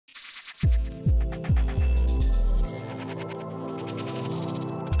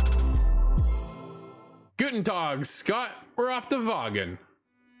Guten Tag, Scott. We're off to Vaughan.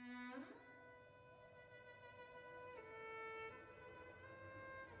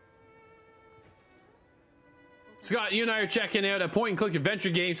 Scott, you and I are checking out a point-and-click adventure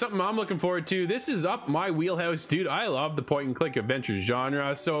game, something I'm looking forward to. This is up my wheelhouse, dude. I love the point-and-click adventure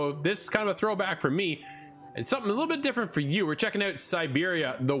genre, so this is kind of a throwback for me. And something a little bit different for you. We're checking out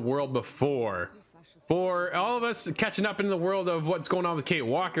Syberia, the world before. For all of us catching up in the world of what's going on with Kate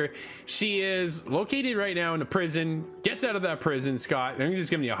Walker, she is located right now in a prison, gets out of that prison, Scott. I'm just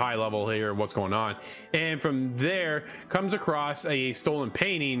giving you a high level here of what's going on. And from there, comes across a stolen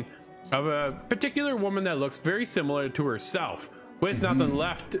painting of a particular woman that looks very similar to herself. With nothing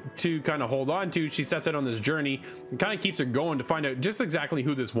left to kind of hold on to, she sets out on this journey and kind of keeps her going to find out just exactly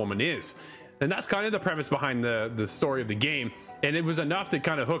who this woman is. And that's kind of the premise behind the story of the game. And it was enough to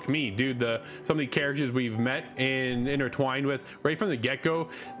kind of hook me, dude. Some of the characters we've met and intertwined with right from the get-go.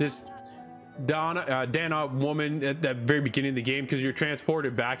 This Dana woman at the very beginning of the game, because you're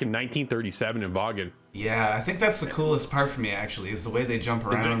transported back in 1937 in Vaughan. Yeah, I think that's the coolest part for me, actually, is the way they jump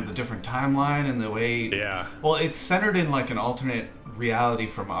around the different timeline and the way... Yeah. Well, it's centered in like an alternate reality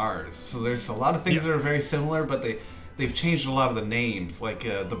from ours. So there's a lot of things that are very similar, but they've changed a lot of the names. Like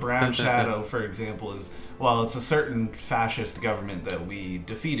the Brown Shadow, for example, is... Well, it's a certain fascist government that we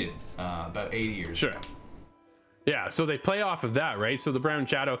defeated about 80 years ago. Yeah, so they play off of that, right? So the Brown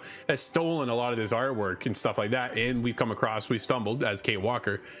Shadow has stolen a lot of this artwork and stuff like that, and we've stumbled as Kate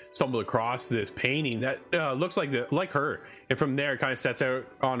Walker, stumbled across this painting that looks like her, and from there kind of sets out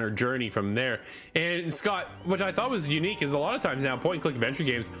on her journey from there. And Scott, what I thought was unique is a lot of times now point-and-click adventure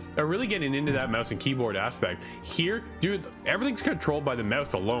games are really getting into that mouse and keyboard aspect. Here, dude, everything's controlled by the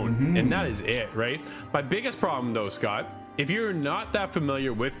mouse alone, and that is it, right? My biggest problem though, Scott, if you're not that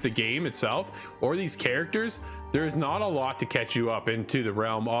familiar with the game itself or these characters, there's not a lot to catch you up into the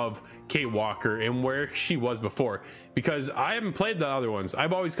realm of Kate Walker and where she was before, because I haven't played the other ones.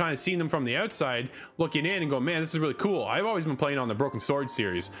 I've always kind of seen them from the outside looking in and go, man, this is really cool. I've always been playing on the Broken Sword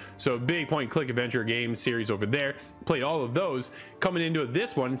series, so big point and click adventure game series over there. Played all of those. Coming into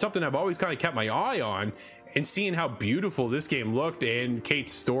this one, something I've always kind of kept my eye on, and seeing how beautiful this game looked and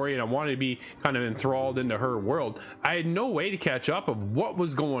Kate's story, and I wanted to be kind of enthralled into her world. I had no way to catch up of what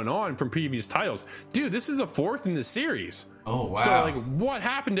was going on from previous titles. Dude, this is the fourth in the series. Oh, wow. So like, what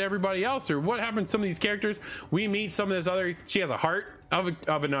happened to everybody else, or what happened to some of these characters? We meet some of this other, she has a heart of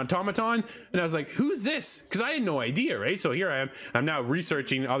an automaton, and I was like, who's this? Because I had no idea, right? So here I am, I'm now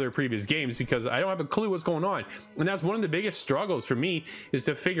researching other previous games because I don't have a clue what's going on. And that's one of the biggest struggles for me, is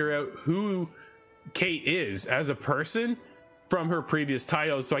to figure out who Kate is as a person from her previous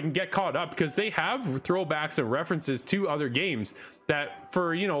titles, so I can get caught up, because they have throwbacks and references to other games that,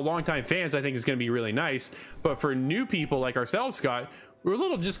 for, you know, longtime fans, I think is going to be really nice, but for new people like ourselves, Scott, we're a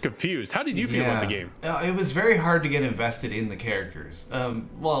little just confused. How did you feel about the game? It was very hard to get invested in the characters.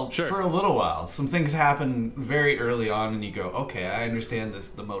 For a little while. Some things happen very early on, and you go, okay, I understand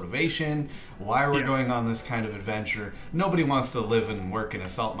the motivation, why we're going on this kind of adventure. Nobody wants to live and work in a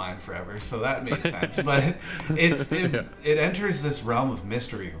salt mine forever, so that made sense. But it enters this realm of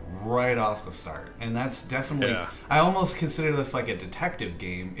mystery right off the start, and that's definitely... I almost consider this like a detective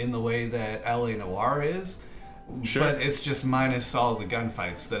game in the way that L.A. Noire is. But it's just minus all the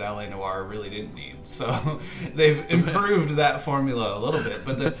gunfights that L.A. Noire really didn't need. So they've improved that formula a little bit.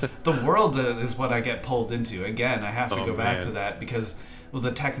 But the world is what I get pulled into. Again, I have to go back to that, because with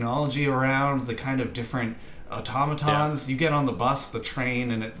the technology around, the kind of different automatons, you get on the bus, the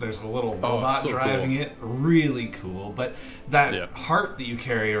train, and there's a little robot driving it. Really cool. But that heart that you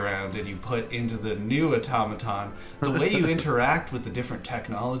carry around and you put into the new automaton, the way you interact with the different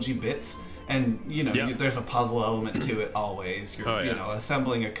technology bits... And, you know, there's a puzzle element to it always. You're, you know,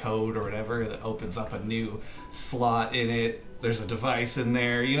 assembling a code or whatever that opens up a new slot in it. There's a device in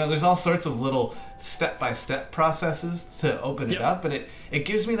there. You know, there's all sorts of little step-by-step processes to open it up. And it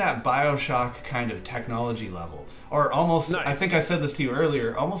gives me that BioShock kind of technology level. Or almost, I think I said this to you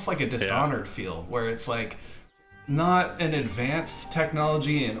earlier, almost like a Dishonored feel, where it's like not an advanced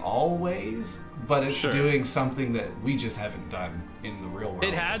technology in all ways, but it's doing something that we just haven't done in the real world.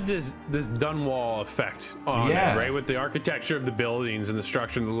 It had this Dunwall effect on it, right? With the architecture of the buildings and the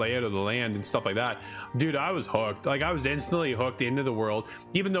structure and the layout of the land and stuff like that. Dude, I was hooked. Like, I was instantly hooked into the world,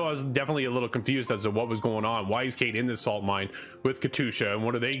 even though I was definitely a little confused as to what was going on. Why is Kate in this salt mine with Katusha, and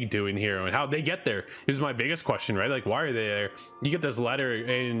what are they doing here, and how they get there is my biggest question, right? Like, why are they there? You get this letter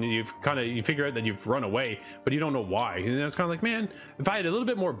and you figure out that you've run away, but you don't know why. And it's kind of like, man, if I had a little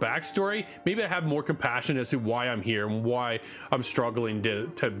bit more backstory, maybe I'd have more compassion as to why I'm here and why I'm struggling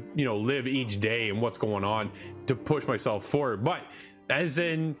to you know, live each day and what's going on to push myself forward. But as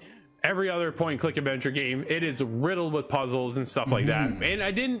in, every other point and click adventure game, it is riddled with puzzles and stuff like that.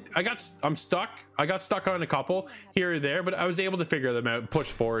 And I got stuck on a couple here or there, but I was able to figure them out, push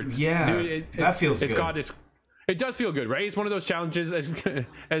forward. Yeah, dude, that feels good. It does feel good, right? It's one of those challenges as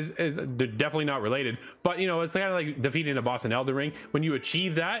they're definitely not related, but you know, it's kind of like defeating a boss in Elden Ring. When you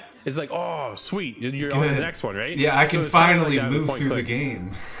achieve that, it's like, oh, sweet, you're on to the next one, right? Yeah, I can finally move through the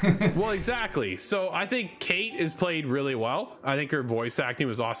game. Well, exactly. So I think Kate is played really well. I think her voice acting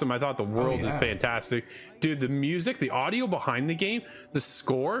was awesome. I thought the world is fantastic. Dude, the music, the audio behind the game, the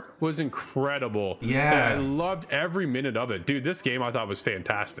score was incredible. Yeah. And I loved every minute of it. Dude, this game I thought was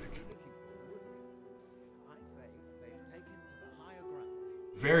fantastic.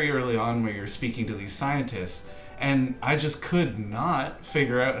 Very early on where you're speaking to these scientists, and I just could not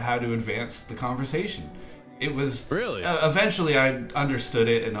figure out how to advance the conversation. It was really eventually I understood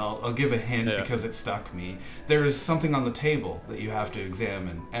it, and I'll give a hint because it stuck me. There's something on the table that you have to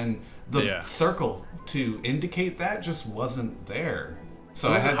examine, and the circle to indicate that just wasn't there. So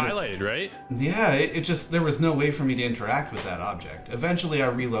it wasn't highlighted, right? Yeah, it just, there was no way for me to interact with that object. Eventually I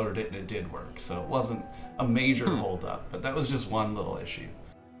reloaded it and it did work, so it wasn't a major hold up, but that was just one little issue.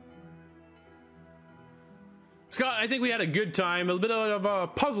 Scott, I think we had a good time, a bit of a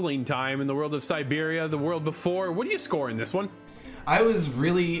puzzling time in the world of Syberia, the world before. What do you score in this one? I was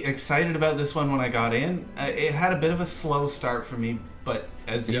really excited about this one when I got in. It had a bit of a slow start for me, but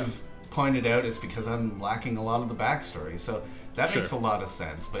as you've pointed out, it's because I'm lacking a lot of the backstory, so that makes a lot of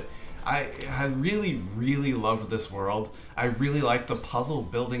sense. But I really, really loved this world. I really liked the puzzle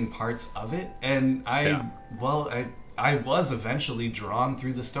building parts of it, and I was eventually drawn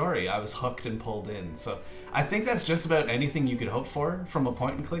through the story. I was hooked and pulled in. So I think that's just about anything you could hope for from a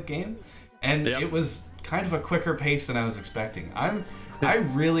point and click game. And it was kind of a quicker pace than I was expecting. I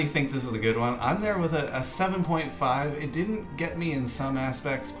really think this is a good one. I'm there with a 7.5. It didn't get me in some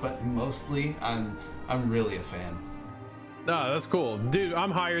aspects, but mostly I'm really a fan. Oh, that's cool. Dude, I'm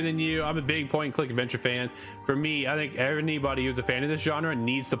higher than you. I'm a big point and click adventure fan. For me, I think anybody who's a fan of this genre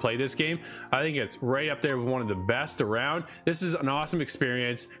needs to play this game. I think it's right up there with one of the best around. This is an awesome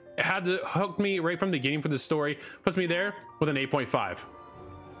experience. It had to hook me right from the beginning for the story. Puts me there with an 8.5.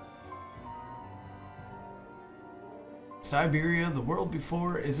 Syberia, The World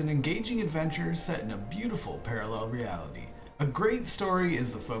Before is an engaging adventure set in a beautiful parallel reality. A great story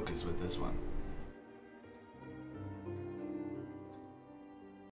is the focus with this one.